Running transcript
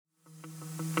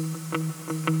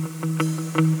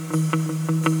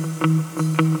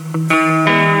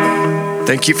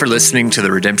Thank you for listening to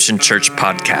the Redemption Church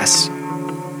podcast.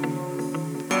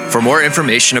 For more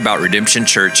information about Redemption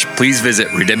Church, please visit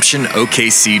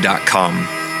redemptionokc.com.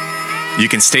 You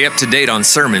can stay up to date on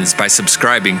sermons by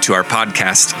subscribing to our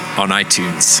podcast on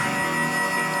iTunes.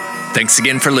 Thanks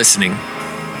again for listening.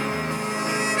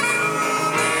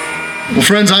 Well,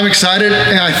 friends, I'm excited,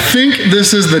 and I think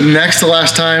this is the next to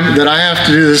last time that I have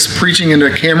to do this preaching into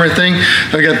a camera thing.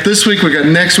 I got this week, we got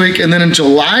next week, and then in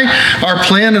July, our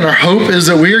plan and our hope is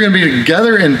that we are going to be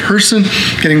together in person,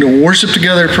 getting to worship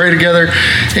together, pray together,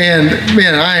 and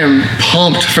man, I am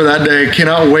pumped for that day.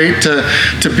 Cannot wait to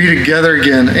be together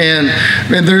again.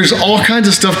 And there's all kinds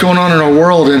of stuff going on in our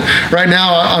world, and right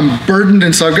now I'm burdened,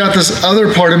 and so I've got this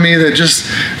other part of me that just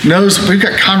knows we've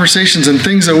got conversations and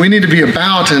things that we need to be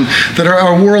about, and that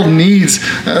our world needs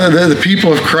the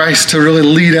people of Christ to really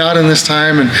lead out in this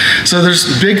time. And so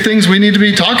there's big things we need to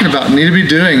be talking about, need to be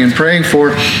doing and praying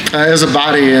for as a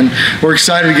body. And we're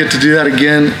excited to get to do that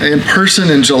again in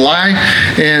person in July,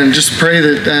 and just pray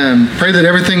that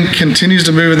everything continues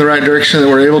to move in the right direction, that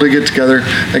we're able to get together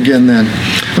again then.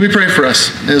 Let me pray for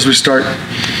us as we start.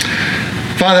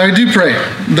 Father, I do pray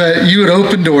that you would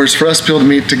open doors for us to be able to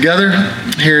meet together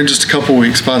here in just a couple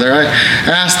weeks. Father, I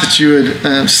ask that you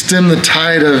would stem the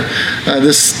tide of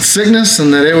this sickness,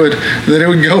 and that it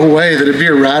would go away, that it be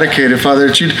eradicated. Father,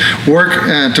 that you'd work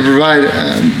to provide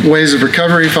ways of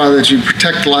recovery. Father, that you'd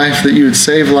protect life, that you would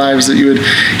save lives, that you would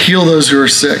heal those who are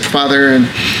sick. Father, and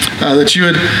that you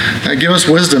would give us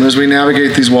wisdom as we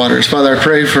navigate these waters. Father, I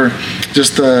pray for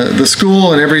just the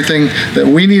school and everything that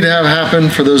we need to have happen,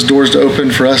 for those doors to open,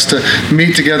 for us to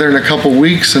meet together in a couple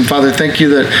weeks. And Father, thank you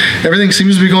that everything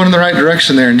seems to be going in the right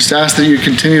direction there, and just ask that you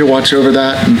continue to watch over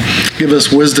that and give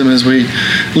us wisdom as we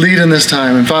lead in this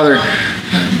time. And Father,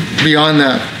 beyond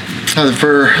that,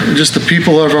 for just the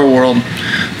people of our world,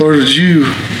 Lord, would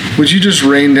you just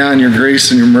rain down your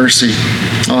grace and your mercy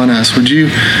on us? Would you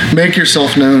make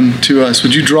yourself known to us?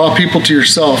 Would you draw people to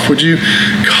yourself? Would you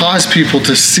cause people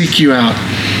to seek you out,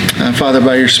 Father,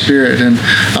 by your Spirit, and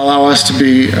allow us to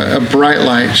be a bright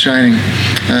light shining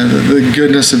the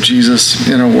goodness of Jesus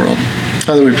in our world?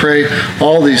 Father, we pray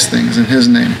all these things in his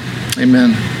name.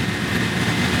 Amen.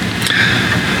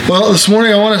 Well, this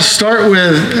morning I want to start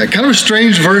with kind of a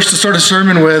strange verse to start a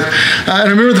sermon with. And I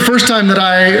remember the first time that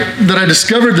I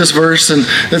discovered this verse, and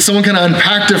that someone kind of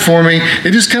unpacked it for me,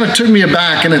 it just kind of took me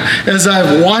aback. And as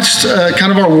I've watched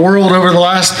kind of our world over the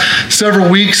last several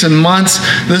weeks and months,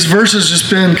 this verse has just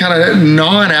been kind of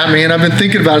gnawing at me, and I've been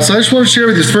thinking about it. So I just want to share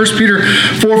with you 1 Peter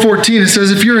 4:14. It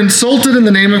says, "If you're insulted in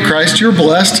the name of Christ, you're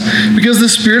blessed, because the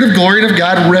Spirit of glory and of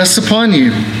God rests upon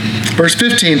you." Verse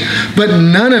 15, "But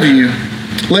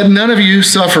let none of you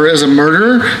suffer as a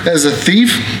murderer, as a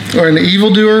thief, or an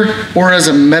evildoer, or as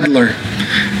a meddler."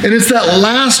 And it's that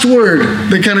last word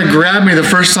that kind of grabbed me the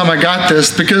first time I got this,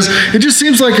 because it just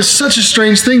seems like it's such a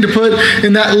strange thing to put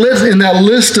in that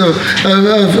list of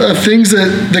things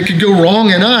that could go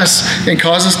wrong in us and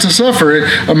cause us to suffer.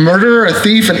 A murderer, a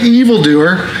thief, an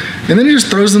evildoer. And then he just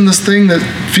throws in this thing that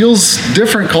feels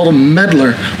different called a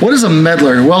meddler. What is a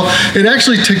meddler? Well, it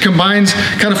actually combines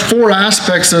kind of four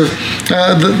aspects of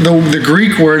the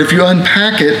Greek word. If you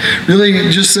unpack it, really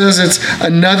it just says it's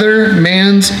another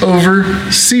man's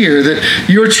overseer, that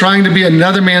you're trying to be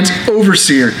another man's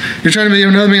overseer. You're trying to be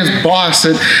another man's boss.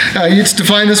 It's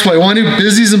defined this way: one who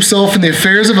busies himself in the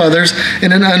affairs of others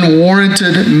in an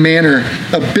unwarranted manner.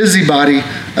 A busybody,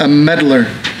 a meddler.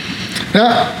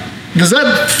 Now, does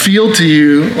that feel to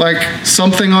you like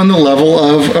something on the level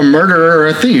of a murderer or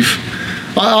a thief?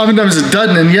 Oftentimes it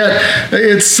doesn't, and yet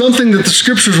it's something that the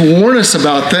scriptures warn us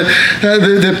about,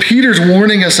 that Peter's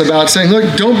warning us about, saying, look,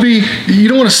 you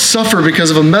don't want to suffer because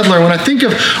of a meddler. When I think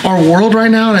of our world right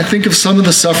now, and I think of some of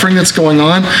the suffering that's going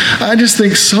on, I just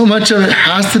think so much of it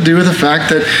has to do with the fact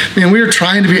that, we are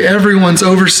trying to be everyone's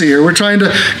overseer. We're trying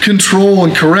to control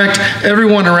and correct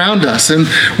everyone around us, and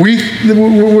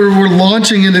we're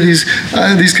launching into these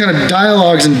kind of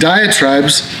dialogues and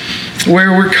diatribes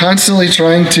where we're constantly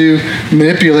trying to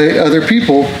manipulate other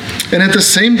people. And at the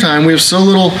same time, we have so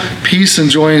little peace and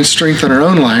joy and strength in our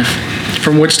own life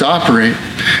from which to operate.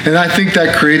 And I think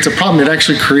that creates a problem. It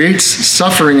actually creates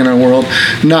suffering in our world,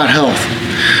 not health.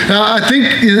 Now, I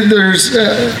think there's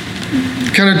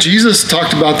kind of Jesus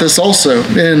talked about this also,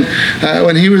 and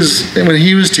when he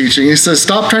was teaching, he says,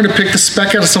 stop trying to pick the speck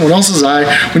out of someone else's eye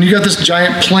when you got this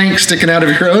giant plank sticking out of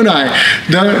your own eye.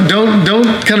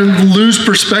 Don't kind of lose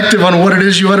perspective on what it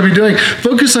is you ought to be doing.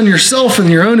 Focus on yourself and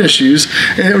your own issues,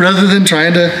 rather than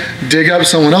trying to dig up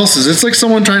someone else's. It's like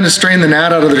someone trying to strain the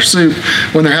gnat out of their soup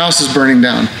when their house is burning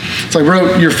down. It's like,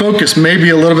 bro, your focus may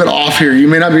be a little bit off here. You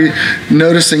may not be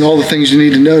noticing all the things you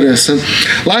need to notice. And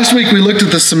last week we looked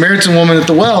at the Samaritan woman at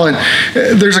the well, and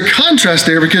there's a contrast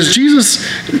there because Jesus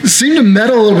seemed to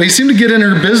meddle a little bit. He seemed to get in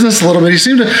her business a little bit. He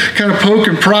seemed to kind of poke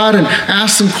and prod and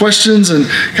ask some questions and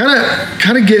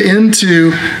kind of get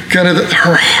into kind of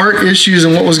her heart issues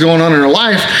and what was going on in her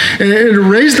life. And it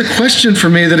raised the question for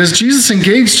me that as Jesus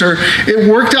engaged her, it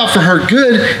worked out for her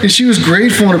good, and she was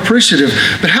grateful and appreciative.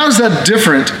 But how is that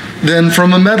different than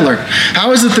from a meddler?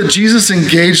 How is it that Jesus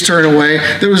engaged her in a way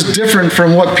that was different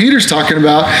from what Peter's talking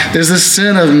about, is this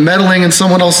sin of meddling in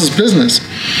someone else's business?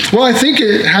 Well, I think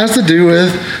it has to do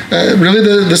with really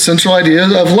the central idea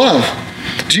of love.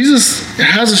 Jesus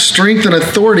has a strength and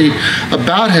authority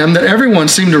about him that everyone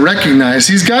seemed to recognize.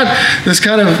 He's got this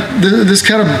kind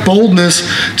of boldness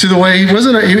to the way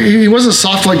he wasn't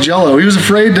soft like Jello. He wasn't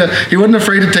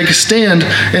afraid to take a stand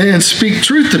and speak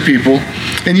truth to people.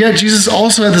 And yet Jesus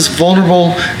also had this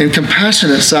vulnerable and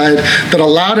compassionate side that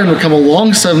allowed him to come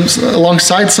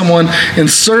alongside someone and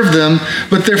serve them.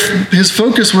 But his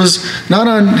focus was not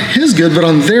on his good, but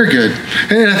on their good.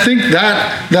 And I think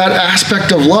that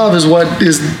aspect of love is what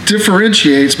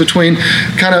differentiates between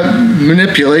kind of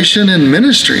manipulation and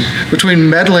ministry, between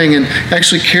meddling and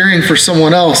actually caring for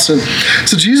someone else. And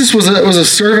so Jesus was a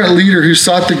servant leader who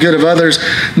sought the good of others,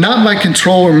 not by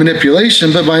control or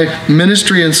manipulation, but by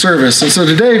ministry and service. And so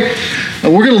today,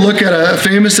 we're going to look at a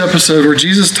famous episode where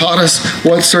Jesus taught us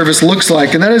what service looks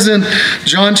like. And that is in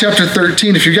John chapter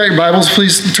 13. If you've got your Bibles,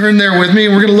 please turn there with me.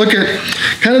 And we're going to look at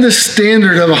kind of the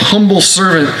standard of a humble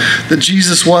servant that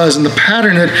Jesus was and the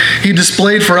pattern that he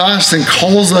displayed for us and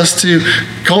calls us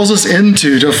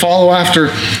into to follow after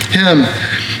him.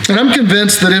 And I'm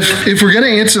convinced that if we're going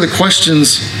to answer the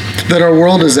questions that our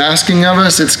world is asking of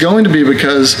us, it's going to be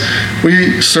because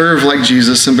we serve like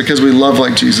Jesus and because we love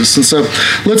like Jesus. And so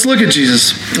let's look at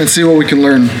Jesus and see what we can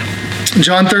learn.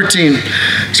 John 13,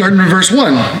 starting in verse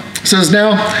 1. Says,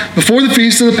 now, before the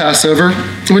feast of the Passover,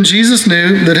 when Jesus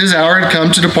knew that his hour had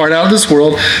come to depart out of this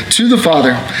world to the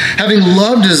Father, having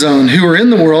loved his own who were in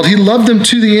the world, he loved them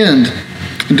to the end.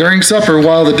 And during supper,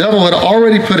 while the devil had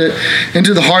already put it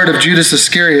into the heart of Judas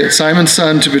Iscariot, Simon's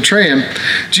son, to betray him,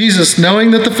 Jesus,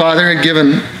 knowing that the Father had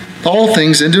given all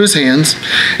things into his hands,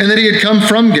 and that he had come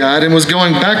from God and was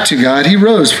going back to God, he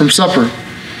rose from supper.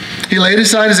 He laid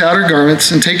aside his outer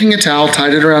garments, and taking a towel,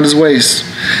 tied it around his waist.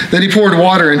 Then he poured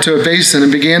water into a basin and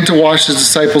began to wash his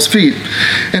disciples' feet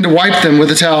and to wipe them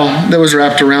with a towel that was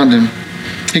wrapped around him.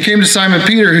 He came to Simon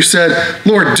Peter, who said,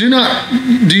 Lord,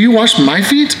 do you wash my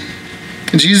feet?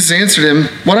 And Jesus answered him,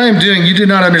 what I am doing you do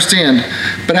not understand,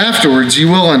 but afterwards you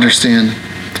will understand.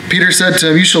 Peter said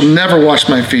to him, you shall never wash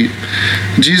my feet.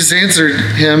 And Jesus answered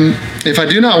him, if I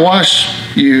do not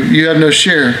wash you, you have no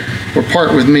share or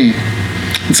part with me.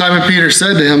 And Simon Peter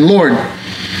said to him, Lord,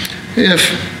 if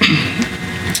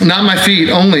not my feet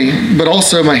only, but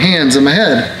also my hands and my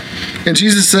head. And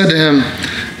Jesus said to him,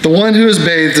 the one who is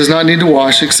bathed does not need to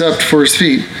wash except for his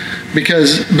feet, but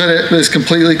it is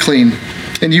completely clean.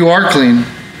 And you are clean,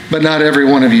 but not every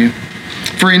one of you.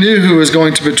 For he knew who was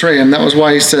going to betray him. That was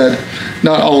why he said,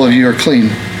 not all of you are clean.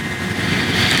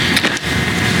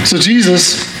 So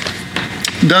Jesus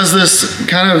does this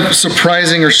kind of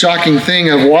surprising or shocking thing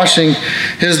of washing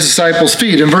his disciples'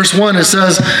 feet. In verse 1, it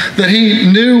says that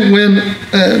he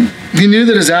knew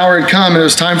that his hour had come and it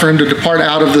was time for him to depart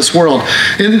out of this world.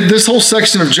 In this whole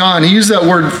section of John, he used that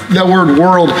word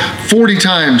world 40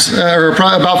 times, or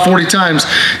probably about 40 times.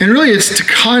 And really it's to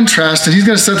contrast, and he's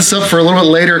going to set this up for a little bit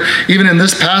later, even in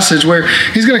this passage, where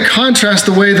he's going to contrast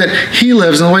the way that he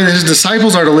lives and the way that his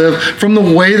disciples are to live from the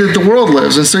way that the world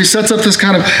lives. And so he sets up this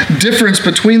kind of difference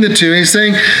between the two. He's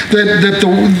saying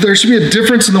that there should be a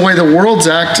difference in the way the world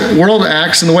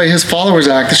acts and the way his followers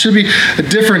act. There should be a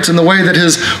difference in the way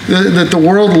that the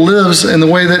world lives and the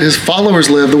way that his followers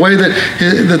live, the way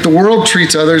that the world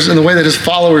treats others and the way that his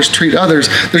followers treat others.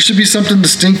 There should be something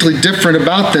distinctly different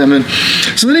about them. And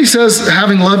so then he says,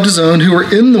 having loved his own who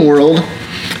were in the world,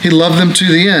 he loved them to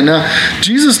the end. Now,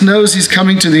 Jesus knows he's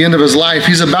coming to the end of his life.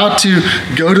 He's about to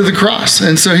go to the cross.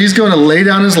 And so he's going to lay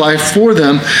down his life for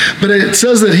them. But it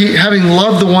says that he, having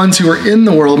loved the ones who were in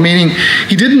the world, meaning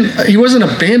he wasn't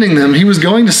abandoning them. He was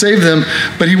going to save them,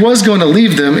 but he was going to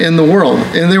leave them in the world.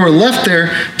 And they were left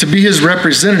there to be his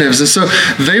representatives. And so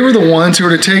they were the ones who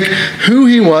were to take who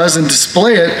he was and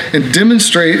display it and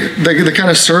demonstrate the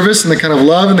kind of service and the kind of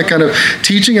love and the kind of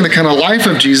teaching and the kind of life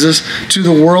of Jesus to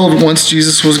the world once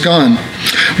Jesus was gone.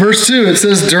 Verse 2, it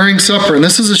says during supper, and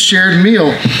this is a shared meal.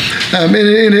 And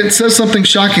it says something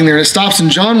shocking there, and it stops, and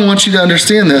John wants you to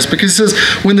understand this, because it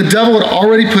says, when the devil had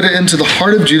already put it into the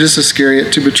heart of Judas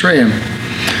Iscariot to betray him.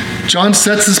 John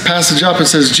sets this passage up and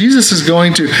says Jesus is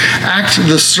going to act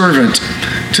the servant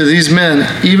to these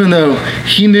men, even though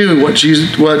he knew what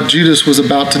Judas was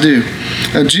about to do.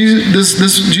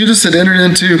 Judas had entered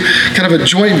into kind of a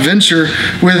joint venture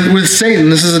with Satan.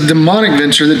 This is a demonic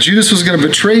venture that Judas was going to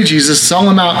betray Jesus, sell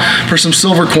him out for some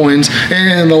silver coins,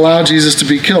 and allow Jesus to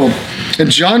be killed. And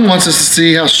John wants us to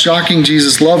see how shocking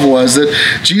Jesus' love was,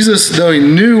 that Jesus, though he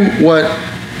knew what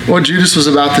Judas was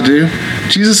about to do,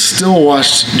 Jesus still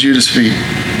washed Judas' feet.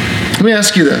 Let me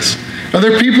ask you this. Are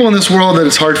there people in this world that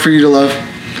it's hard for you to love?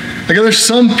 Like, are there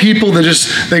some people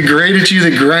that they grate at you,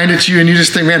 they grind at you, and you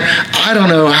just think, man, I don't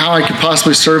know how I could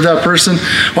possibly serve that person?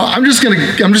 Well, I'm just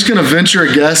gonna venture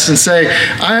a guess and say,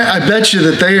 I bet you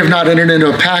that they have not entered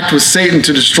into a pact with Satan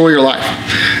to destroy your life.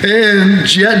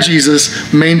 And yet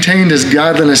Jesus maintained his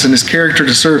godliness and his character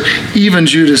to serve even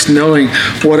Judas, knowing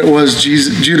what it was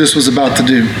Judas was about to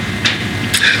do.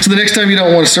 So the next time you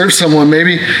don't want to serve someone,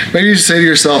 maybe you say to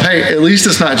yourself, hey, at least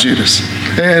it's not Judas.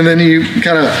 And then you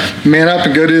kind of man up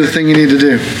and go do the thing you need to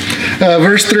do.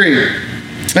 Verse 3.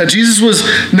 Jesus was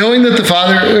knowing that the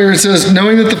Father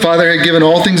had given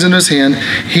all things into his hand.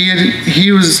 He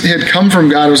had come from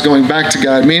God and was going back to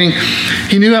God, meaning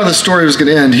he knew how the story was going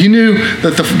to end. He knew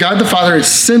that God the Father had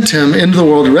sent him into the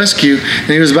world to rescue, and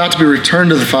he was about to be returned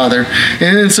to the Father.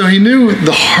 And so he knew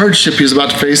the hardship he was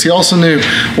about to face. He also knew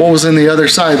what was in the other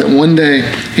side, that one day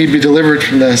he'd be delivered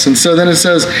from this. And so then it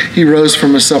says he rose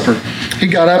from his supper. He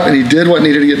got up and he did what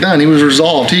needed to get done. He was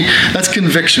resolved. That's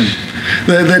conviction.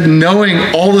 That knowing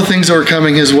all the things that were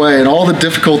coming his way and all the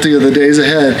difficulty of the days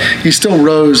ahead, he still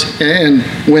rose and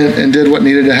went and did what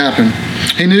needed to happen.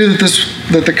 He knew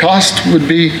that the cost would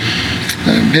be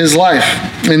his life,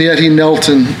 and yet he knelt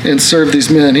and served these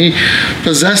men. He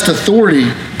possessed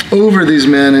authority over these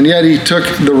men, and yet he took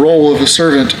the role of a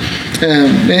servant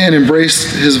and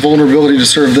embraced his vulnerability to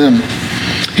serve them.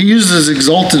 He used his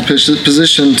exalted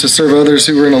position to serve others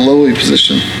who were in a lowly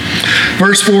position.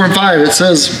 Verse 4 and 5, it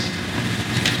says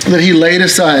that he laid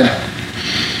aside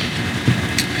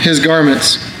his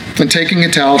garments and, taking a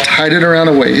towel, tied it around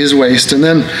his waist, and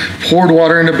then poured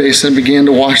water in a basin and began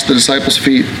to wash the disciples'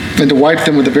 feet and to wipe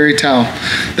them with the very towel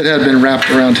that had been wrapped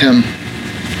around him.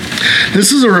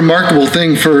 This is a remarkable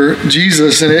thing for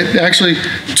Jesus, and it actually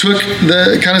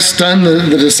stunned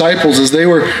the disciples as they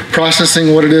were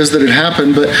processing what it is that had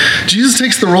happened. But Jesus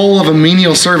takes the role of a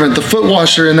menial servant. The foot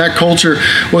washer in that culture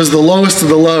was the lowest of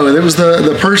the low. It was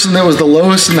the person that was the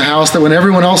lowest in the house, that when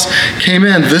everyone else came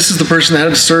in, this is the person that had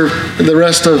to serve the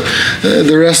rest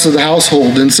of the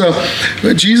household. And so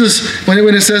Jesus, when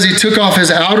it says he took off his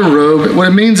outer robe, what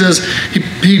it means is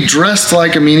he dressed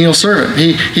like a menial servant.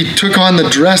 He took on the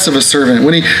dress of a servant.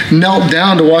 When he knelt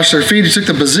down to wash their feet, he took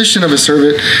the position of a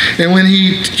servant. And when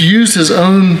he used his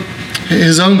own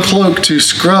cloak to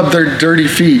scrub their dirty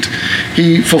feet,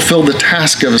 he fulfilled the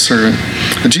task of a servant.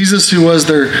 And Jesus, who was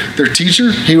their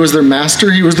teacher, he was their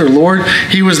master, he was their Lord,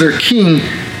 he was their king,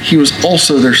 he was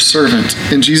also their servant.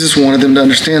 And Jesus wanted them to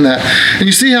understand that. And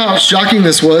you see how shocking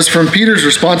this was from Peter's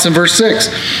response in verse 6.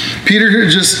 Peter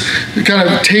just kind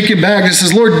of taken back and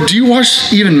says, Lord, do you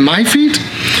wash even my feet?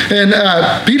 And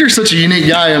Peter's such a unique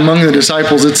guy among the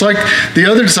disciples. It's like the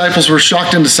other disciples were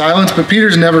shocked into silence, but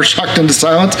Peter's never shocked into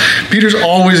silence. Peter's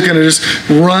always going to just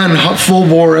run full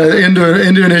bore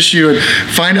into an issue and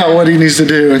find out what he needs to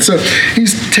do. And so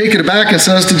he's taken aback and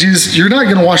says to Jesus, you're not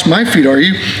going to wash my feet, are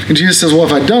you? And Jesus says, well,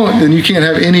 if I don't, then you can't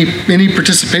have any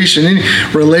participation, any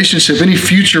relationship, any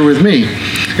future with me.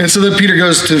 And so then Peter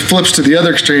flips to the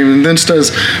other extreme and then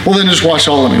says, well, then just wash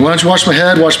all of me. Why don't you wash my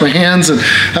head, wash my hands, and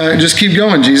just keep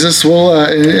going, Jesus. Well,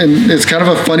 and it's kind of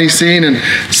a funny scene, and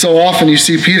so often you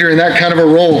see Peter in that kind of a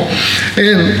role.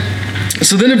 And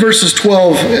so then in verses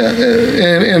 12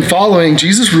 and following,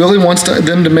 Jesus really wants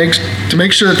them to make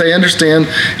sure that they understand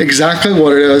exactly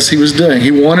what it is he was doing.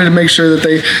 He wanted to make sure that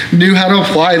they knew how to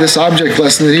apply this object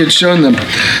lesson that he had shown them.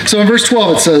 So in verse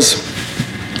 12 it says,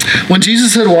 when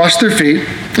Jesus had washed their feet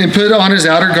and put on his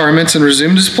outer garments and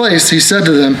resumed his place, he said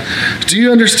to them, do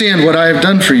you understand what I have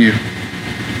done for you?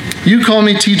 You call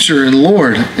me teacher and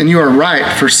Lord, and you are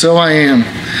right, for so I am.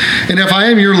 And if I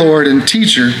am your Lord and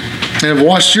teacher, and have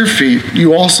washed your feet,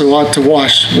 you also ought to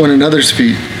wash one another's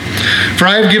feet. For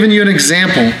I have given you an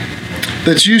example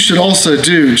that you should also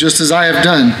do just as I have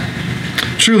done.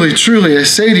 Truly, truly, I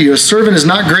say to you, a servant is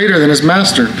not greater than his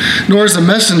master, nor is the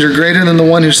messenger greater than the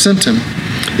one who sent him.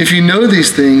 If you know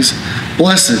these things,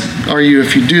 blessed are you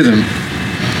if you do them.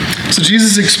 So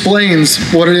Jesus explains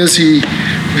what it is he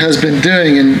has been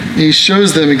doing, and he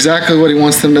shows them exactly what he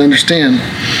wants them to understand.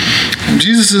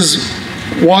 Jesus'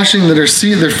 washing their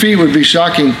feet would be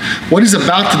shocking, what he's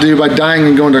about to do by dying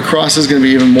and going to a cross is going to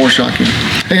be even more shocking.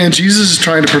 And Jesus is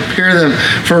trying to prepare them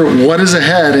for what is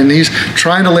ahead, and he's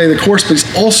trying to lay the course, but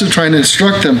he's also trying to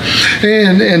instruct them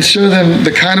and show them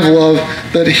the kind of love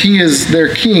that he is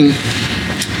their king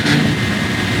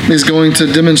is going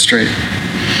to demonstrate.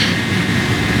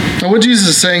 Now, what Jesus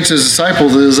is saying to his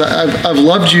disciples is, I've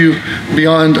loved you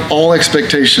beyond all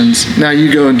expectations. Now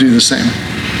you go and do the same.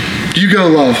 You go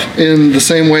love in the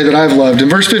same way that I've loved. In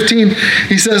verse 15,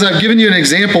 he says, I've given you an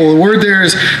example. The word there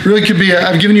is really could be,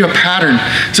 I've given you a pattern.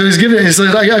 So he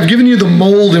says, I've given you the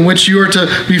mold in which you are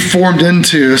to be formed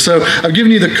into. So I've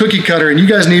given you the cookie cutter, and you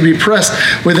guys need to be pressed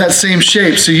with that same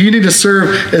shape. So you need to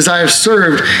serve as I have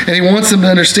served. And he wants them to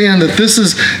understand that this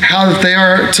is how that they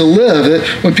are to live.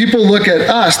 That when people look at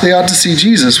us, they ought to see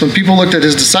Jesus. When people looked at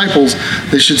his disciples,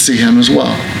 they should see him as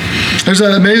well. There's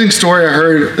an amazing story I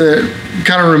heard that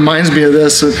kind of reminds me of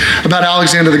this, about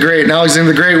Alexander the Great. And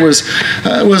Alexander the Great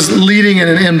was leading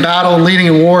in battle and leading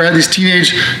in war. Had these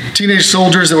teenage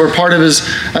soldiers that were part of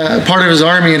his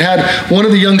army, and had one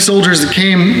of the young soldiers that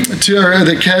came to, or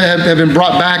that had been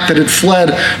brought back, that had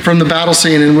fled from the battle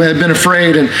scene and had been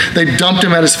afraid, and they dumped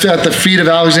him at the feet of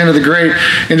Alexander the Great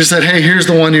and just said, hey, here's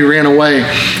the one who ran away.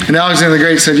 And Alexander the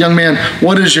Great said, young man,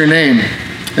 what is your name?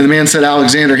 And the man said,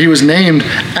 Alexander. He was named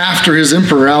after his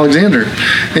emperor, Alexander.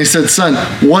 And he said, son,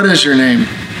 what is your name?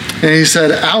 And he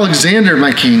said, Alexander,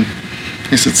 my king.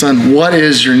 He said, son, what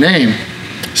is your name?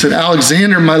 He said,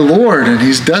 Alexander, my lord. And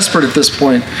he's desperate at this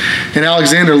point. And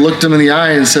Alexander looked him in the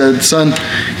eye and said, son,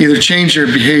 either change your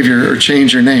behavior or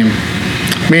change your name.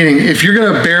 Meaning, if you're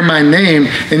going to bear my name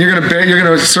and you're going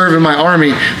to serve in my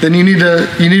army, then you need to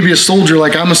be a soldier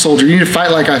like I'm a soldier. You need to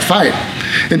fight like I fight.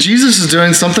 And Jesus is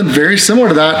doing something very similar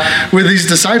to that with these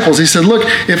disciples. He said, look,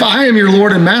 if I am your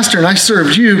Lord and Master and I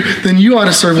served you, then you ought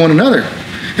to serve one another.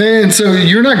 And so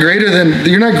you're not greater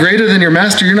than your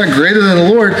master. You're not greater than the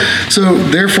Lord. So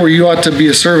therefore, you ought to be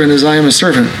a servant as I am a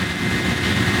servant.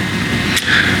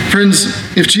 Friends,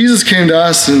 if Jesus came to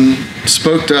us and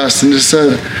spoke to us and just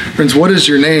said, friends, what is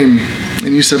your name?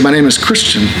 And you said, my name is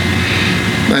Christian.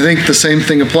 I think the same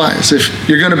thing applies. If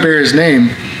you're going to bear his name,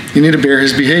 you need to bear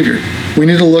his behavior. We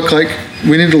need to look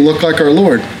like our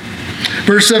Lord.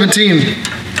 Verse 17,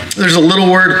 there's a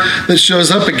little word that shows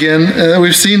up again that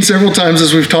we've seen several times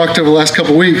as we've talked over the last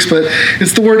couple weeks, but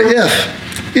it's the word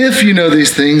if. If you know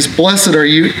these things, blessed are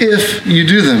you if you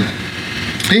do them.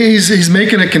 He's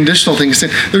making a conditional thing. He's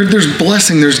saying there's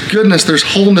blessing, there's goodness, there's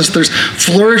wholeness, there's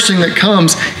flourishing that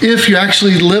comes if you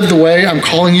actually live the way I'm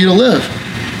calling you to live.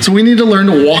 So we need to learn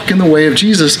to walk in the way of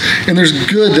Jesus, and there's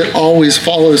good that always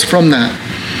follows from that.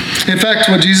 In fact,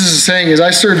 what Jesus is saying is,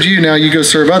 I served you, now you go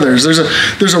serve others. There's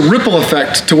a ripple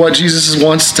effect to what Jesus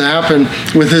wants to happen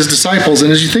with his disciples.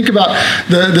 And as you think about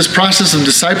this process of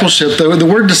discipleship, the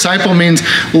word disciple means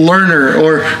learner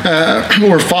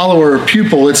or follower or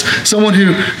pupil. It's someone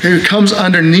who comes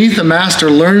underneath a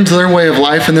master, learns their way of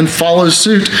life, and then follows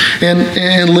suit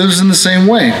and lives in the same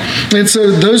way. And so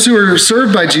those who are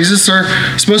served by Jesus are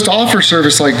supposed to offer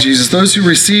service like Jesus. Those who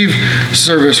receive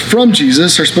service from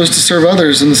Jesus are supposed to serve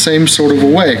others in the same sort of a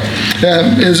way.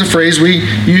 Is a phrase we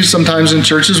use sometimes in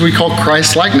churches we call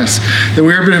Christ-likeness, that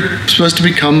we are supposed to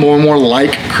become more and more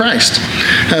like Christ.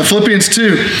 Philippians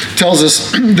 2 tells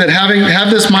us that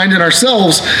have this mind in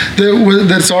ourselves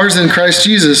that's ours in Christ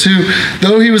Jesus, who,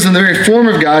 though he was in the very form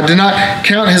of God, did not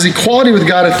count his equality with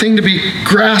God a thing to be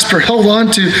grasped or held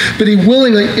on to, but he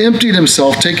willingly emptied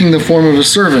himself, taking the form of a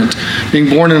servant, being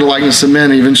born in the likeness of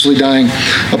men, eventually dying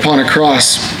upon a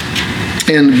cross,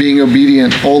 and being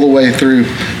obedient all the way through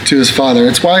to his Father.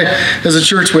 It's why, as a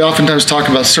church, we oftentimes talk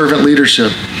about servant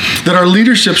leadership, that our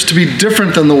leadership's to be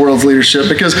different than the world's leadership,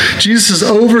 because Jesus has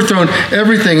overthrown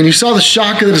everything. And you saw the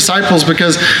shock of the disciples,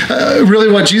 because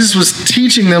really what Jesus was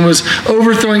teaching them was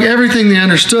overthrowing everything they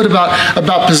understood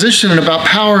about position and about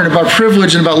power and about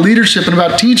privilege and about leadership and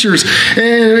about teachers.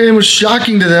 And it was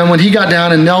shocking to them when he got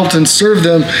down and knelt and served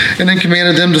them and then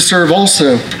commanded them to serve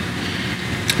also.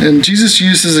 And Jesus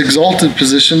used his exalted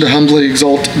position to humbly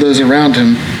exalt those around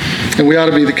him. And we ought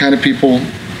to be the kind of people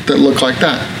that look like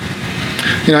that.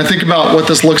 I think about what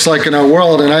this looks like in our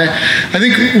world, and I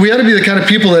think we ought to be the kind of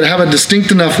people that have a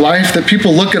distinct enough life that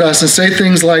people look at us and say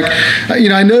things like,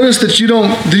 I noticed that you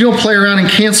don't play around in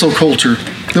cancel culture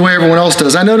the way everyone else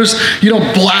does. I notice you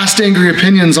don't blast angry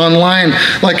opinions online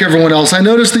like everyone else. I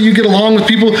notice that you get along with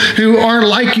people who aren't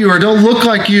like you or don't look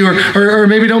like you or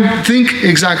maybe don't think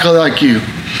exactly like you.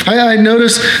 I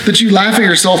notice that you laugh at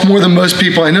yourself more than most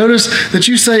people. I notice that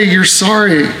you say you're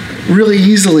sorry really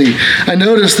easily. I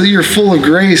notice that you're full of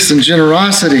grace and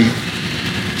generosity.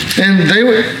 And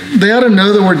they ought to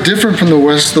know that we're different from the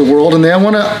rest of the world, and they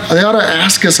ought to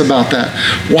ask us about that.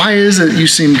 Why is it you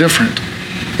seem different?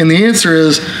 And the answer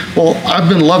is, well, I've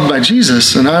been loved by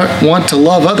Jesus, and I want to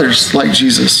love others like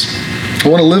Jesus. I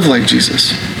want to live like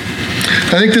Jesus.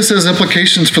 I think this has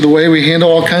implications for the way we handle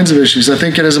all kinds of issues. I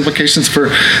think it has implications for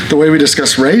the way we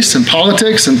discuss race and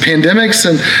politics and pandemics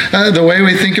and the way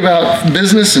we think about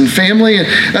business and family.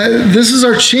 And this is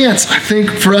our chance, I think,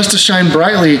 for us to shine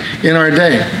brightly in our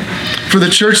day. For the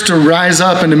church to rise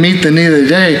up and to meet the need of the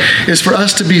day is for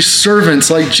us to be servants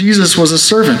like Jesus was a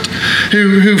servant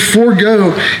who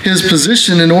forego his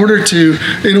position in order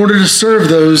to serve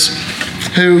those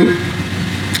who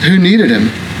needed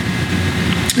him.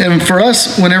 And for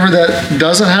us, whenever that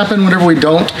doesn't happen, whenever we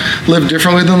don't live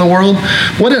differently than the world,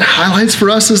 what it highlights for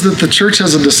us is that the church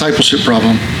has a discipleship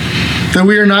problem. That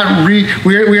we are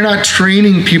not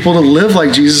training people to live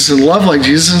like Jesus and love like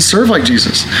Jesus and serve like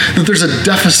Jesus. That there's a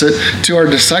deficit to our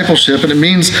discipleship, and it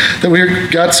means that we've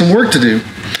got some work to do.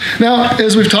 Now,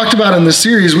 as we've talked about in this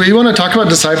series, we want to talk about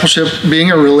discipleship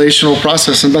being a relational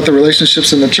process and about the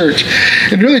relationships in the church.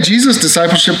 And really, Jesus'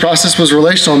 discipleship process was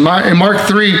relational. In Mark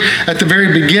 3, at the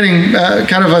very beginning,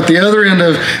 kind of at the other end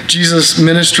of Jesus'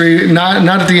 ministry, not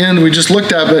at the end we just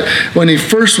looked at, but when he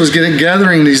first was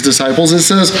gathering these disciples, it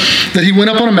says that he went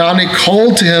up on a mountain, he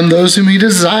called to him those whom he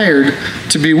desired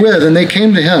to be with, and they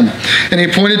came to him. And he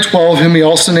appointed 12, whom he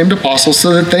also named apostles,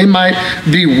 so that they might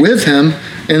be with him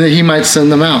and that he might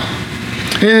send them out.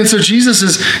 And so Jesus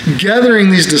is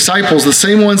gathering these disciples, the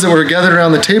same ones that were gathered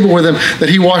around the table with him, that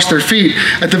he washed their feet.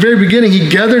 At the very beginning, he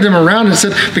gathered them around and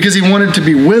said, because he wanted to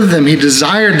be with them, he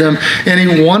desired them, and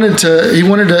he wanted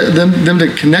them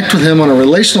to connect with him on a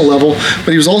relational level, but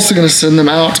he was also going to send them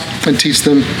out and teach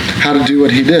them how to do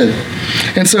what he did.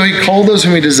 And so he called those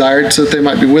whom he desired so that they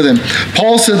might be with him.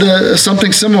 Paul said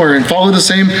something similar and followed the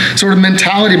same sort of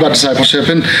mentality about discipleship.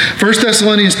 In 1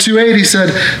 Thessalonians 2:8, he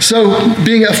said, so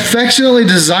being affectionately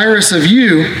desirous of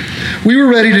you, we were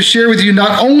ready to share with you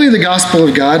not only the gospel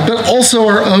of God, but also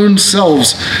our own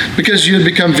selves, because you had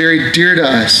become very dear to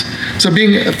us. So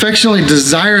being affectionately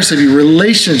desirous of you,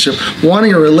 relationship,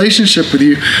 wanting a relationship with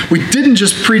you, we didn't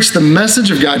just preach the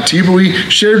message of God to you, but we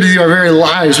shared with you our very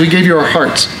lives. We gave you our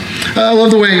hearts. I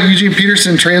love the way Eugene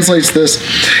Peterson translates this.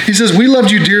 He says, we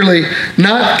loved you dearly,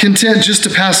 not content just to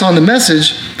pass on the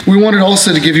message. We wanted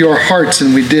also to give you our hearts,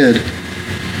 and we did.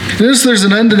 Notice there's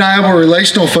an undeniable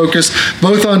relational focus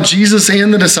both on Jesus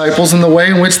and the disciples and the way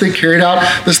in which they carried out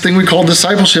this thing we call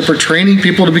discipleship, or training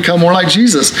people to become more like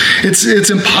Jesus. It's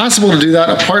impossible to do that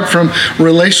apart from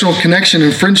relational connection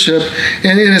and friendship,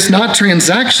 and it's not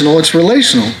transactional, it's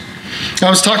relational. I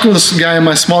was talking with this guy in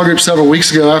my small group several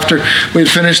weeks ago after we had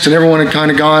finished and everyone had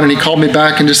kind of gone, and he called me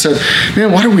back and just said,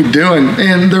 man, what are we doing?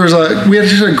 And we had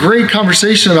just a great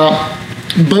conversation about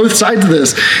both sides of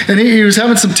this. And he was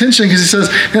having some tension because he says,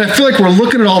 man, I feel like we're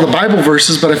looking at all the Bible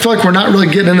verses, but I feel like we're not really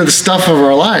getting into the stuff of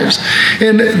our lives.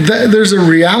 And there's a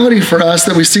reality for us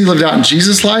that we see lived out in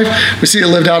Jesus' life. We see it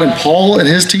lived out in Paul and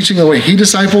his teaching, the way he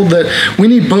discipled, that we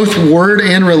need both word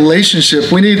and relationship.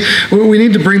 We need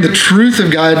to bring the truth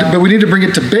of God, but we need to bring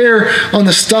it to bear on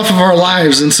the stuff of our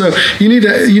lives. And so you need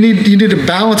to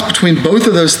balance between both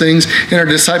of those things in our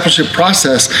discipleship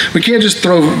process. We can't just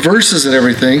throw verses at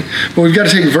everything, but we've got to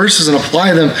take verses and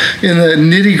apply them in the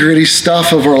nitty-gritty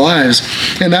stuff of our lives.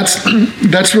 And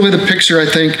that's really the picture, I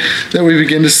think, that we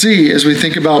begin to see as we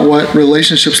think about what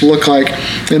relationships look like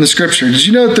in the Scripture. Did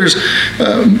you know that there's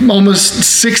almost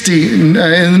 60, in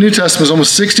the New Testament,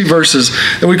 almost 60 verses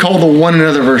that we call the one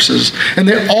another verses. And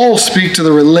they all speak to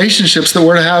the relationships that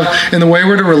we're to have and the way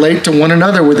we're to relate to one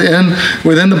another within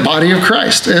the body of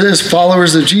Christ as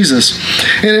followers of Jesus.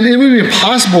 And it would be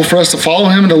impossible for us to follow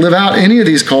him and to live out any of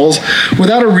these calls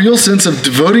without a real sense of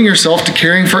devoting yourself to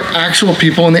caring for actual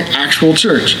people in the actual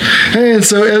church. And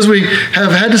so as we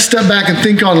have had to step back and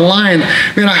think online,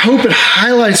 man, I hope it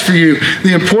highlights for you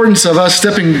the importance of us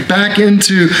stepping back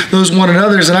into those one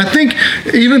another's. And I think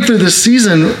even through this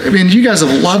season, I mean, you guys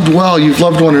have loved well. You've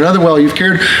loved one another well. You've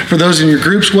cared for those in your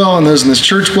groups well and those in this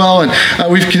church well. And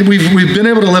we've been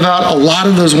able to live out a lot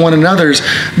of those one another's.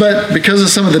 But because of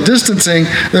some of the distancing,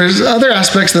 there's other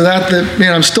aspects of that,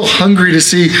 man, I'm still hungry to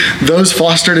see those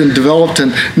fostered and developed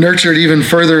and nurtured even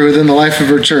further within the life of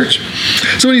our church.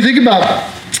 So when you think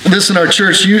about this in our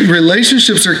church.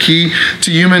 Relationships are key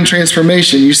to human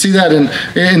transformation. You see that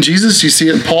in Jesus, you see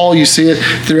it in Paul, you see it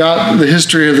throughout the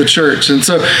history of the church. And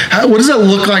so what does that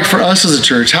look like for us as a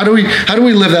church? How do we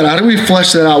live that out? How do we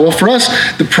flesh that out? Well, for us,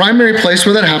 the primary place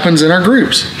where that happens in our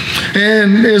groups.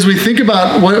 And as we think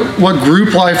about what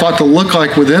group life ought to look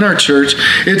like within our church,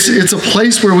 it's a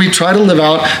place where we try to live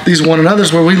out these one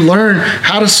another's, where we learn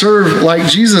how to serve like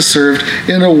Jesus served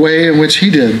in a way in which he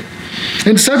did.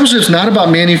 And discipleship is not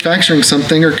about manufacturing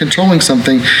something or controlling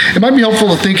something. It might be helpful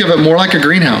to think of it more like a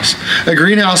greenhouse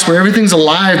where everything's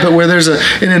alive, but where there's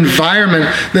an environment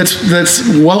that's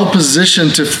well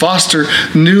positioned to foster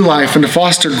new life and to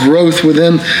foster growth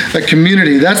within a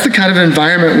community. That's the kind of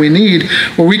environment we need,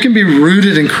 where we can be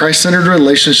rooted in Christ-centered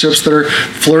relationships that are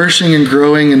flourishing and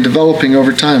growing and developing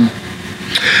over time.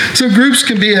 So groups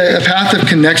can be a path of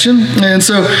connection. And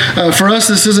so for us,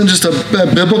 this isn't just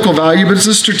a biblical value, but it's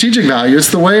a strategic value.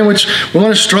 It's the way in which we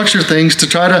want to structure things to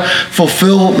try to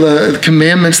fulfill the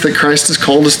commandments that Christ has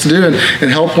called us to do and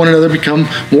help one another become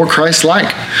more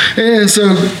Christ-like. And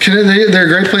so they're a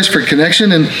great place for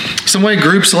connection. In some way,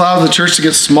 groups allow the church to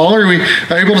get smaller. We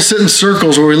are able to sit in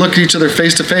circles where we look at each other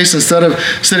face to face instead of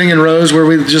sitting in rows where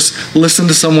we just listen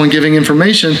to someone giving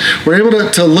information. We're able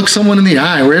to look someone in the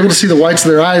eye. We're able to see the whites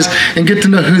of their eyes and get to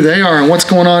know who they are and what's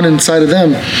going on inside of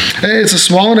them. It's a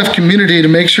small enough community to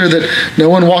make sure that no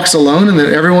one walks alone and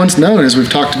that everyone's known, as we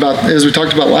talked about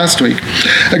last week.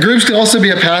 Groups can also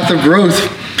be a path of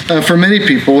growth for many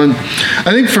people. And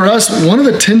I think for us, one of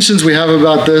the tensions we have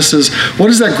about this is, what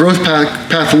does that growth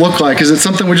path look like? Is it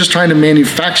something we're just trying to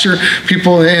manufacture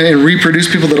people and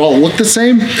reproduce people that all look the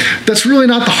same? That's really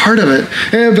not the heart of it.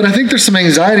 But I think there's some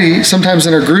anxiety sometimes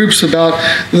in our groups about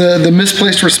the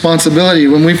misplaced responsibility.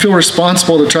 When we feel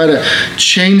responsible to try to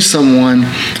change someone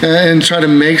and try to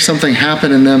make something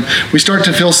happen in them, we start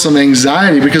to feel some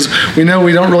anxiety because we know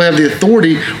we don't really have the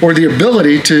authority or the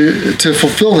ability to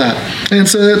fulfill that. And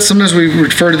so sometimes we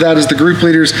refer to that as the group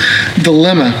leader's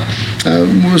dilemma.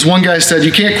 As one guy said,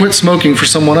 you can't quit smoking for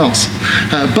someone else.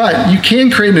 But you can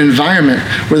create an environment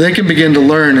where they can begin to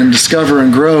learn and discover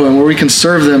and grow, and where we can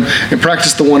serve them and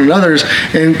practice the one another's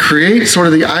and create sort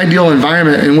of the ideal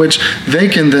environment in which they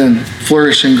can then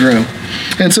flourish and grow.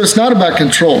 And so it's not about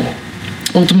control.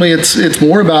 Ultimately, it's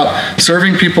more about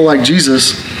serving people like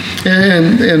Jesus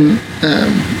and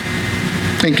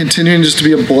continuing just to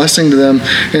be a blessing to them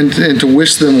and to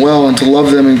wish them well and to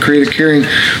love them and create a caring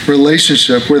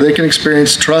relationship where they can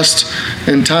experience trust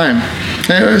and time.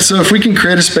 So if we can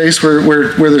create a space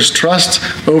where there's trust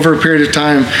over a period of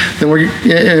time,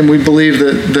 then we believe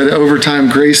that over time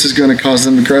grace is going to cause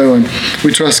them to grow, and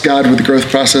we trust God with the growth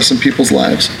process in people's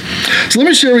lives. So let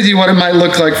me share with you what it might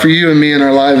look like for you and me in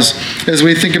our lives as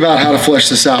we think about how to flesh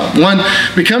this out. One,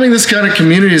 becoming this kind of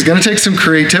community is going to take some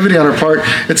creativity on our part.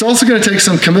 It's also going to take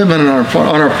some commitment on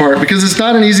our part, because it's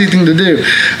not an easy thing to do.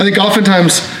 I think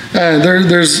oftentimes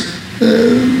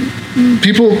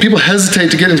people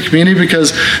hesitate to get into community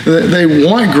because they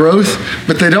want growth,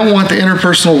 but they don't want the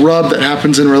interpersonal rub that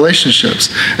happens in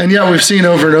relationships. And yet we've seen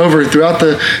over and over throughout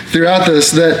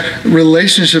this that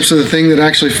relationships are the thing that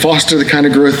actually foster the kind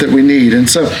of growth that we need. And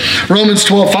so Romans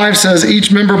 12:5 says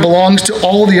each member belongs to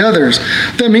all the others.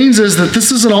 What that means is that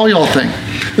this isn't all y'all thing.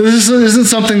 This isn't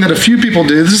something that a few people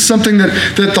do. This is something that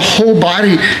the whole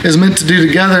body is meant to do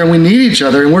together, and we need each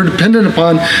other, and we're dependent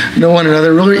upon one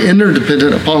another, really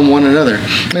interdependent upon one another.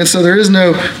 And so there is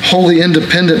no wholly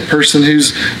independent person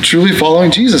who's truly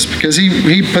following Jesus, because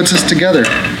he puts us together.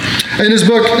 In his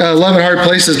book, Love in Hard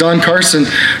Places, Don Carson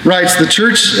writes, the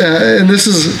church, and this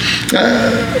is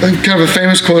kind of a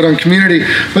famous quote on community,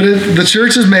 but the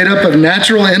church is made up of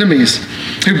natural enemies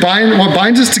what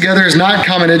binds us together is not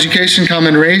common education,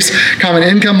 common race, common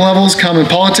income levels, common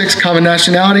politics, common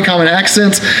nationality, common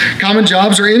accents, common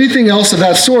jobs, or anything else of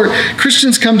that sort.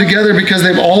 Christians come together because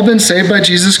they've all been saved by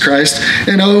Jesus Christ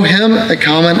and owe him a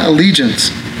common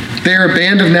allegiance. They are a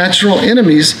band of natural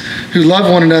enemies who love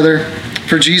one another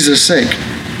for Jesus' sake.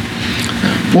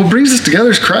 What brings us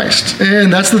together is Christ,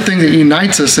 and that's the thing that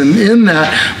unites us, and in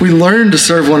that we learn to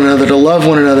serve one another, to love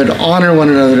one another, to honor one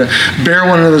another, to bear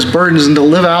one another's burdens, and to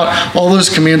live out all those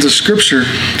commands of Scripture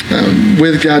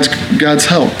with God's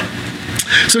help.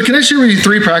 So can I share with you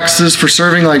 3 practices for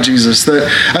serving like Jesus that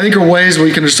I think are ways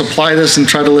we can just apply this and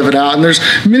try to live it out? And there's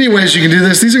many ways you can do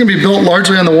this. These are going to be built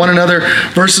largely on the one another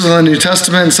verses in the New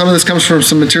Testament. And some of this comes from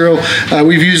some material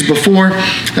we've used before.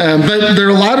 But there are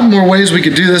a lot of more ways we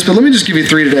could do this. But let me just give you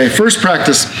 3 today. First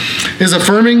practice is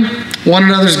affirming one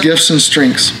another's gifts and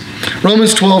strengths.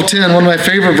 Romans 12:10, one of my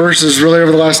favorite verses really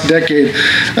over the last decade,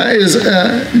 is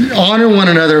honor one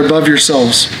another above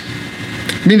yourselves.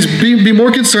 It means be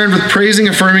more concerned with praising,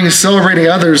 affirming, and celebrating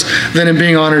others than in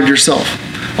being honored yourself.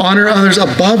 Honor others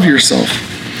above yourself.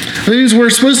 It means we're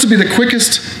supposed to be the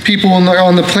quickest people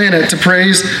on the planet to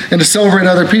praise and to celebrate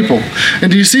other people.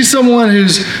 And do you see someone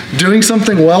who's doing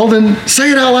something well, then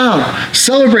say it out loud.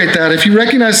 Celebrate that. If you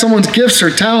recognize someone's gifts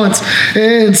or talents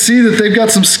and see that they've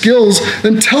got some skills,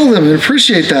 then tell them and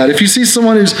appreciate that. If you see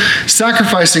someone who's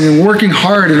sacrificing and working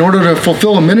hard in order to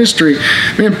fulfill a ministry,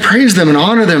 man, praise them and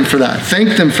honor them for that.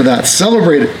 Thank them for that.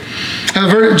 Celebrate it.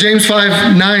 However, James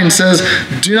 5:9 says,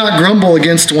 do not grumble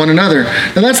against one another.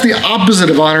 Now that's the opposite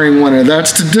of honoring one another.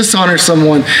 That's to dishonor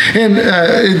someone. And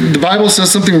the Bible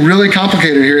says something really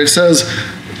complicated here. It says,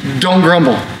 don't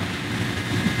grumble.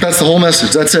 That's the whole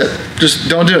message. That's it. Just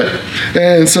don't do it.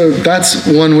 And so that's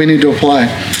one we need to apply.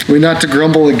 We're not to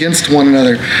grumble against one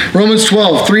another. Romans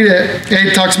 12,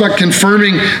 3-8 talks about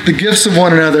confirming the gifts of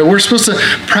one another. We're supposed to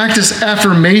practice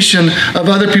affirmation of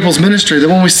other people's ministry. That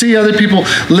when we see other people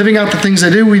living out the things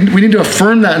they do, we need to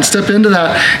affirm that and step into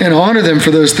that and honor them for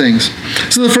those things.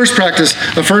 So the first practice,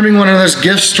 affirming one another's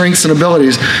gifts, strengths, and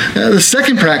abilities. The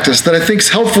second practice that I think is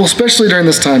helpful, especially during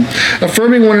this time,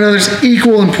 affirming one another's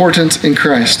equal importance in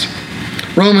Christ.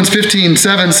 Romans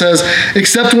 15:7 says,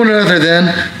 accept one another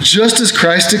then, just as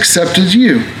Christ accepted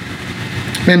you.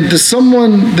 And does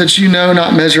someone that you know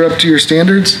not measure up to your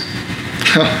standards?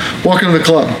 Welcome to the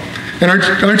club. And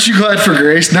aren't you glad for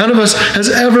grace? None of us has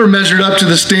ever measured up to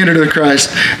the standard of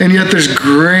Christ. And yet there's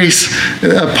grace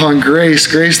upon grace,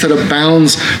 grace that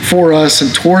abounds for us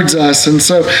and towards us. And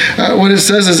so what it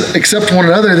says is accept one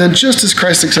another then just as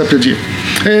Christ accepted you.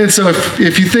 And so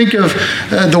if you think of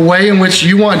the way in which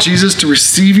you want Jesus to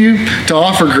receive you, to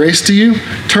offer grace to you,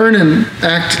 turn and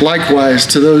act likewise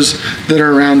to those that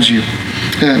are around you.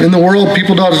 In the world,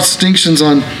 people draw distinctions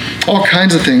on all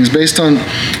kinds of things based on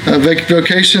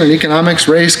vocation and economics,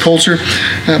 race, culture,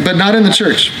 but not in the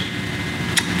church.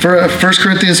 For 1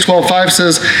 Corinthians 12:5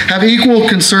 says, have equal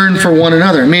concern for one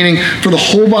another, meaning for the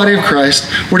whole body of Christ,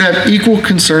 we're to have equal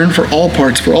concern for all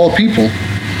parts, for all people.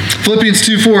 Philippians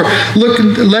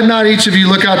 2:4, let not each of you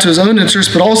look out to his own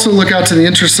interests, but also look out to the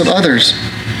interests of others.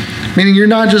 Meaning you're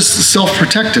not just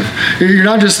self-protective. You're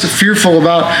not just fearful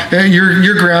about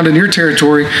your ground and your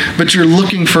territory, but you're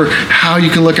looking for how you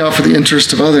can look out for the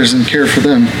interest of others and care for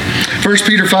them. 1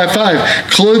 Peter 5:5,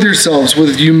 clothe yourselves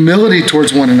with humility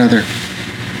towards one another.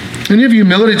 When you have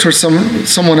humility towards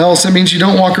someone else, that means you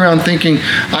don't walk around thinking,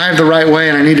 I have the right way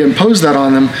and I need to impose that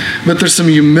on them. But there's some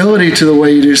humility to the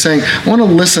way you do, saying, I want to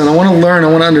listen, I want to learn, I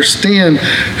want to understand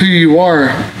who you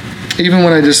are, even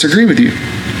when I disagree with you.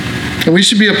 And we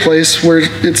should be a place where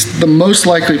it's the most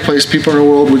likely place people in the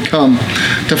world would come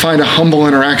to find a humble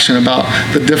interaction about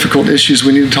the difficult issues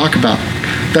we need to talk about.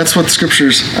 That's what the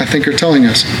scriptures, I think, are telling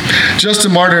us.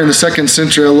 Justin Martyr in the 2nd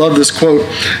century, I love this quote.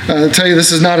 I'll tell you,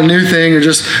 this is not a new thing or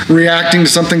just reacting to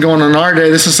something going on in our day.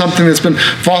 This is something that's been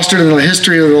fostered in the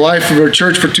history of the life of our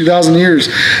church for 2,000 years.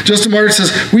 Justin Martyr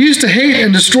says, we used to hate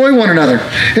and destroy one another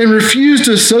and refuse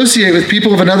to associate with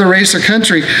people of another race or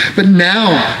country. But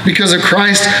now, because of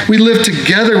Christ, we live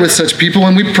together with such people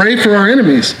and we pray for our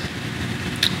enemies.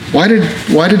 Why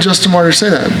did Justin Martyr say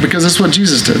that? Because that's what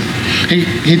Jesus did.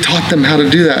 He taught them how to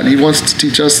do that, and he wants to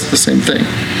teach us the same thing.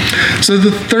 So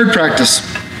the third practice,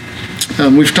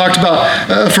 we've talked about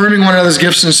affirming one another's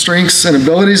gifts and strengths and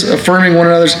abilities, affirming one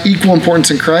another's equal importance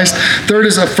in Christ. Third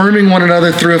is affirming one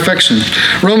another through affection.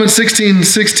 Romans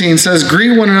 16:16 says,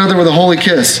 greet one another with a holy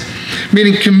kiss,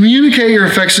 meaning communicate your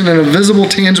affection in a visible,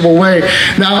 tangible way.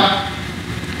 Now,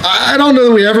 I don't know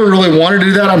that we ever really want to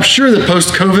do that. I'm sure that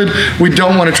post-COVID, we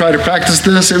don't want to try to practice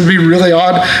this. It would be really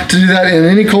odd to do that in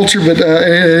any culture, but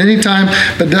at any time.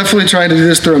 But definitely trying to do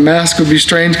this through a mask would be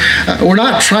strange. We're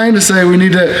not trying to say we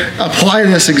need to apply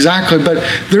this exactly, but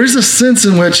there is a sense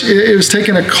in which it was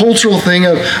taking a cultural thing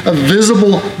of a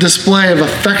visible display of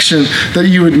affection that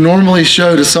you would normally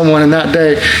show to someone in that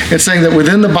day, and saying that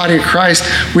within the body of Christ,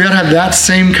 we ought to have that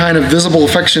same kind of visible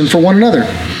affection for one another.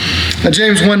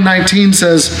 James 1:19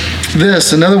 says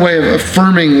this, another way of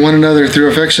affirming one another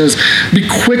through affection is be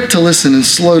quick to listen and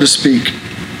slow to speak.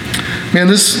 Man,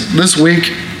 this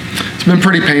week, it's been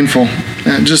pretty painful.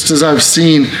 Just as I've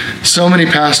seen so many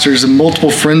pastors and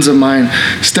multiple friends of mine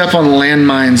step on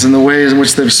landmines in the ways in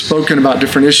which they've spoken about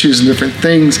different issues and different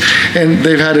things, and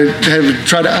they've had to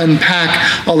try to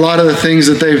unpack a lot of the things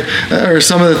that or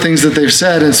some of the things that they've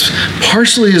said. And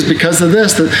partially is because of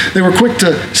this, that they were quick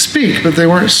to speak, but they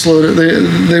weren't slow.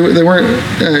 They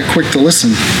weren't quick to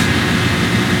listen.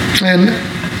 And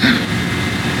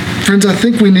friends, I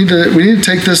think we need to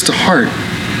take this to heart.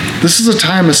 This is a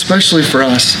time, especially for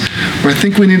us, where I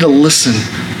think we need to listen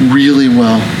really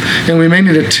well. And we may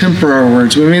need to temper our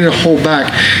words. We may need to hold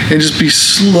back and just be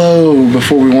slow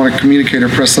before we want to communicate or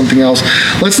press something else.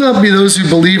 Let's not be those who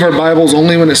believe our Bibles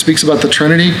only when it speaks about the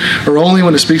Trinity, or only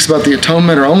when it speaks about the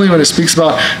atonement, or only when it speaks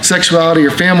about sexuality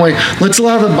or family. Let's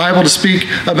allow the Bible to speak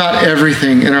about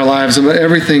everything in our lives, about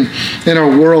everything in our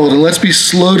world. And let's be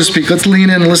slow to speak. Let's lean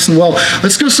in and listen well.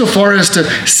 Let's go so far as to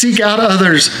seek out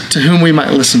others to whom we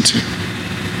might listen to.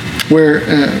 Where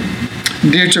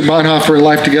Dietrich Bonhoeffer in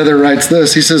Life Together writes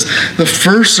this. He says, the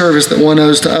first service that one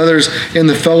owes to others in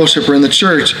the fellowship or in the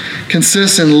church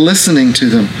consists in listening to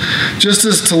them. Just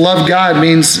as to love God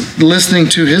means listening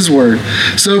to his word,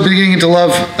 so beginning to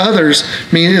love others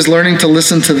is learning to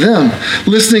listen to them.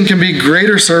 Listening can be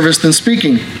greater service than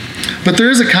speaking. But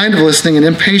there is a kind of listening, an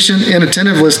impatient,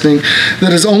 inattentive listening,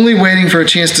 that is only waiting for a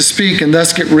chance to speak and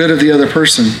thus get rid of the other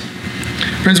person.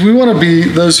 Friends, we want to be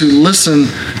those who listen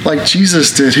like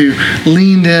Jesus did, who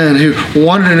leaned in, who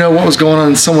wanted to know what was going on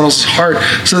in someone else's heart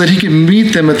so that he could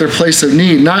meet them at their place of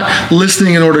need. Not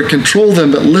listening in order to control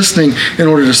them, but listening in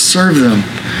order to serve them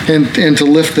and to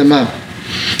lift them up.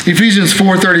 Ephesians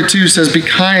 4:32 says, be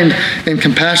kind and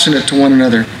compassionate to one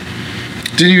another.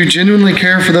 Do you genuinely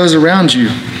care for those around you?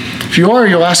 If you are,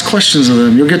 you'll ask questions of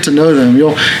them. You'll get to know them.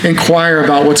 You'll inquire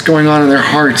about what's going on in their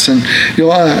hearts, and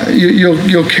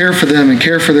you'll care for them and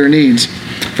care for their needs.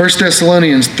 1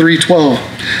 Thessalonians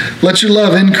 3:12. Let your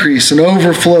love increase and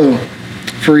overflow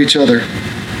for each other.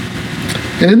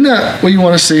 And isn't that what you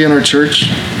want to see in our church?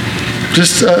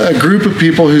 Just a group of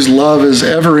people whose love is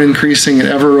ever increasing and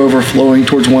ever overflowing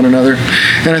towards one another.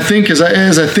 And I think as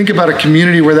I think about a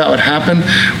community where that would happen,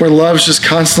 where love's just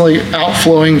constantly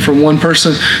outflowing from one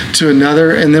person to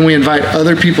another, and then we invite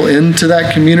other people into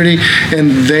that community,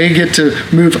 and they get to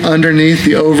move underneath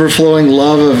the overflowing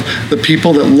love of the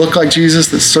people that look like Jesus,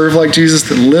 that serve like Jesus,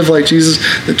 that live like Jesus,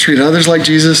 that treat others like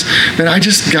Jesus. Man, I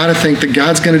just got to think that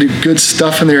God's going to do good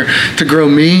stuff in there to grow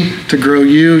me, to grow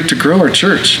you, to grow our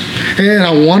church. And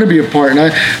I want to be a part, and I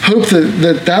hope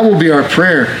that will be our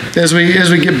prayer as we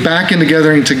get back into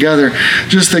gathering together,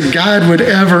 just that God would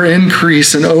ever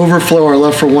increase and overflow our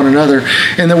love for one another,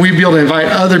 and that we'd be able to invite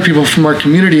other people from our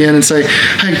community in and say,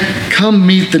 hey, come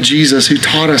meet the Jesus who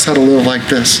taught us how to live like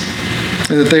this,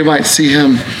 and that they might see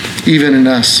him even in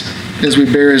us as we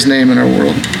bear his name in our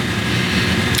world.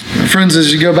 Friends,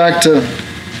 as you go back to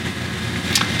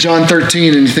John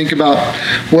 13 and you think about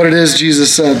what it is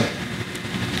Jesus said,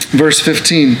 Verse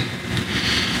 15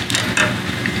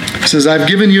 says, I've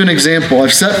given you an example.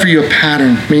 I've set for you a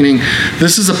pattern, meaning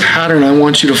this is a pattern I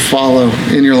want you to follow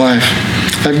in your life.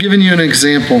 I've given you an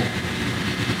example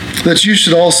that you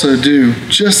should also do,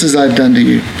 just as I've done to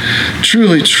you.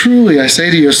 Truly, truly, I say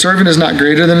to you, a servant is not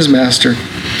greater than his master,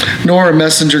 nor a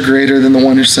messenger greater than the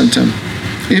one who sent him.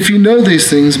 If you know these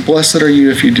things, blessed are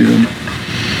you if you do them.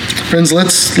 Friends,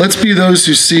 let's be those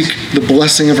who seek the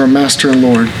blessing of our Master and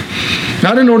Lord.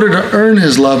 Not in order to earn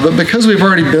his love, but because we've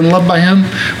already been loved by him,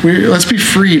 let's be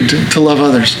freed to love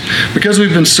others. Because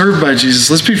we've been served by Jesus,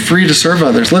 let's be free to serve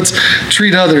others. Let's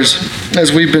treat others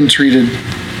as we've been treated,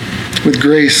 with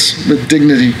grace, with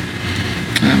dignity,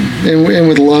 and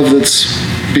with love that's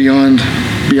beyond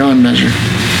measure.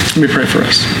 Let me pray for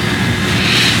us.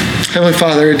 Heavenly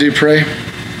Father, I do pray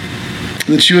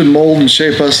that you would mold and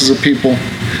shape us as a people,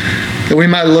 that we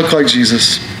might look like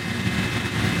Jesus.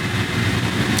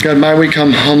 God, might we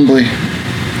come humbly.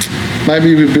 Might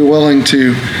we be willing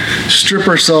to strip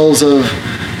ourselves of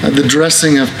the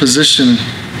dressing of position,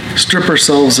 strip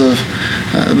ourselves of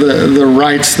the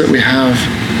rights that we have,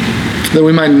 that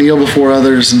we might kneel before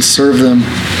others and serve them,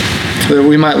 that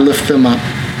we might lift them up.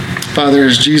 Father,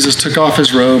 as Jesus took off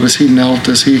his robe, as he knelt,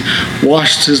 as he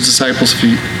washed his disciples'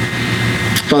 feet,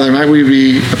 Father, might we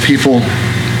be a people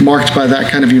marked by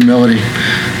that kind of humility,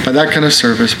 by that kind of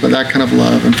service, by that kind of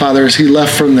love. And Father, as he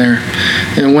left from there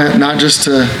and went not just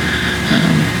to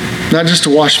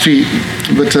wash feet,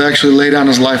 but to actually lay down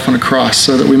his life on a cross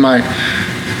so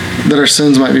that our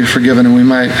sins might be forgiven and we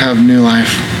might have new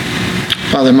life.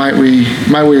 Father, might we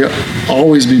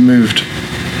always be moved.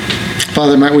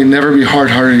 Father, might we never be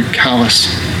hard-hearted,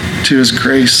 callous to his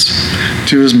grace,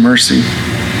 to his mercy,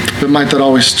 but might that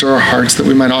always stir our hearts that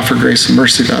we might offer grace and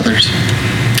mercy to others.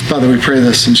 Father, we pray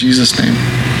this in Jesus' name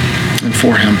and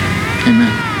for him.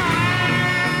 Amen.